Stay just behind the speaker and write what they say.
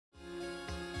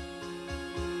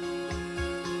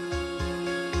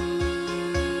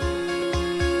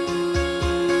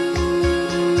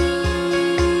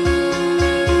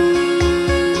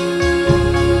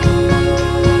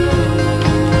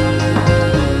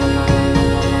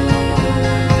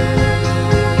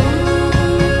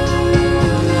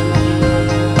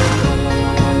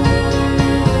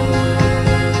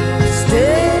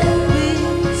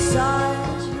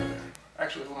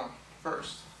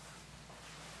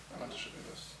show you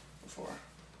this before.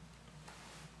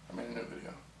 I made a new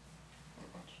video.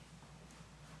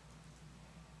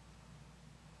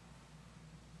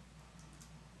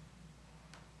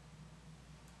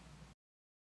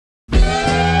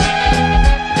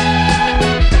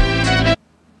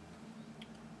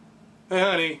 Hey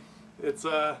honey, this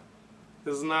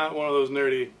is not one of those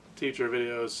nerdy teacher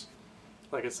videos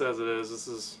like it says it is. This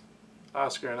is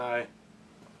Oscar and I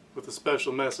with a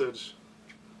special message.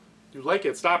 You like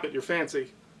it, stop it, you're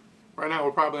fancy. Right now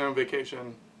we're probably on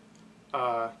vacation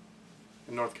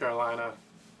in North Carolina.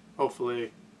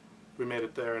 Hopefully we made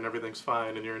it there and everything's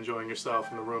fine and you're enjoying yourself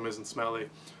and the room isn't smelly.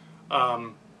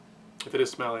 If it is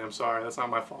smelly, I'm sorry. That's not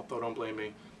my fault though, don't blame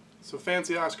me. So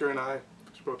fancy Oscar and I,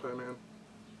 put your bow tie, man.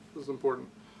 This is important.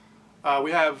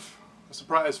 We have a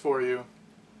surprise for you.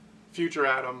 Future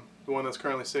Adam, the one that's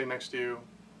currently sitting next to you,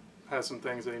 has some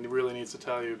things that he really needs to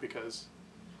tell you because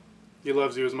he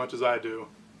loves you as much as I do.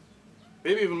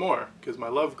 Maybe even more, because my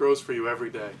love grows for you every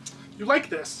day. You like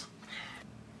this?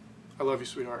 I love you,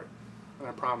 sweetheart. And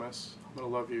I promise I'm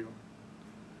going to love you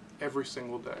every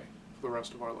single day for the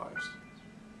rest of our lives.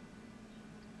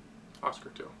 Oscar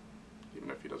too, even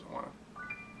if he doesn't want to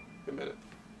admit it.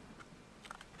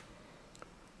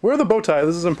 Wear the bow tie,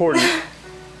 this is important.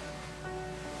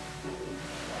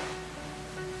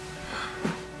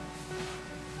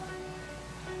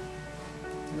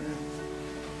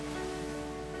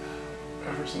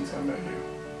 Ever since I met you,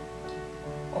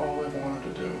 all I've wanted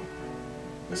to do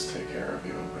is take care of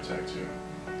you and protect you.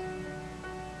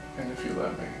 And if you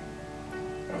let me,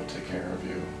 I will take care of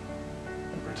you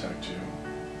and protect you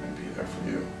and be there for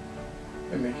you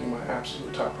and make you my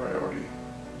absolute top priority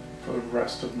for the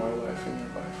rest of my life and your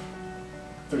life.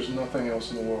 There's nothing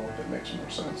else in the world that makes more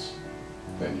sense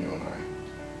than you and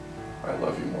I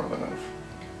love you more than I've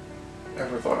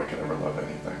ever thought I could ever love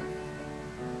anything.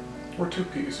 We're two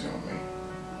peas, you and me.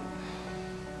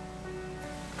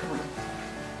 Come on.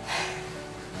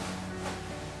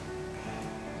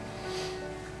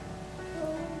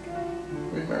 Oh my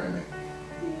God. Will you marry me?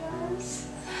 Yes.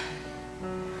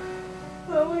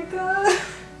 Oh my God.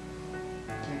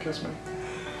 Can you kiss me?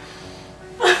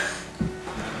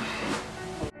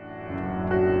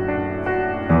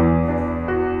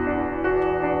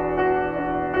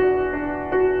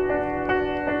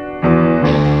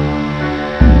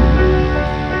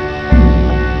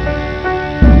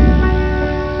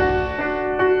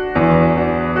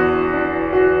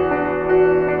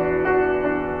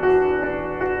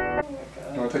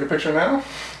 Take a picture now?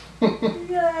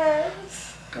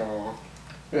 Yes. Oh,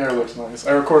 your hair looks nice.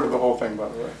 I recorded the whole thing, by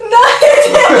the way. Nice!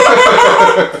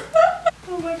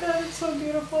 Oh my God, it's so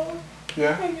beautiful.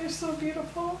 Yeah? And you're so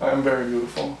beautiful. I'm very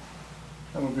beautiful.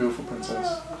 I'm a beautiful princess.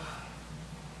 Oh.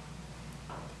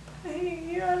 I hate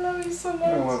you. I love you so much.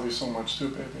 I love you so much too,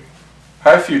 baby.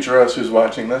 Hi, future us who's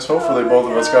watching this. Hopefully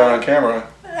both of us got on camera.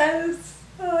 Yes.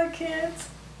 Oh, I can't.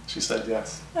 She said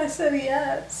yes. I said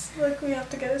yes. Look, we have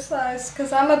to get a size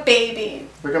because I'm a baby.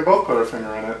 We can both put our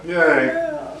finger in it. Yay.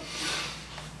 Yeah.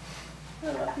 I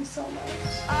love you so much.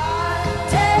 I'll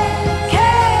take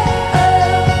care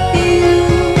of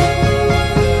you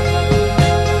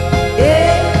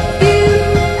if you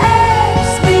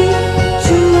ask me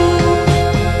to.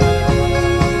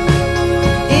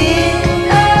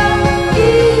 In a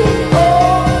year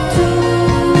or two.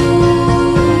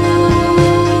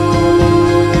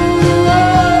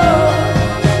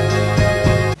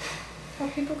 Are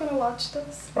people gonna watch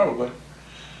this? Probably.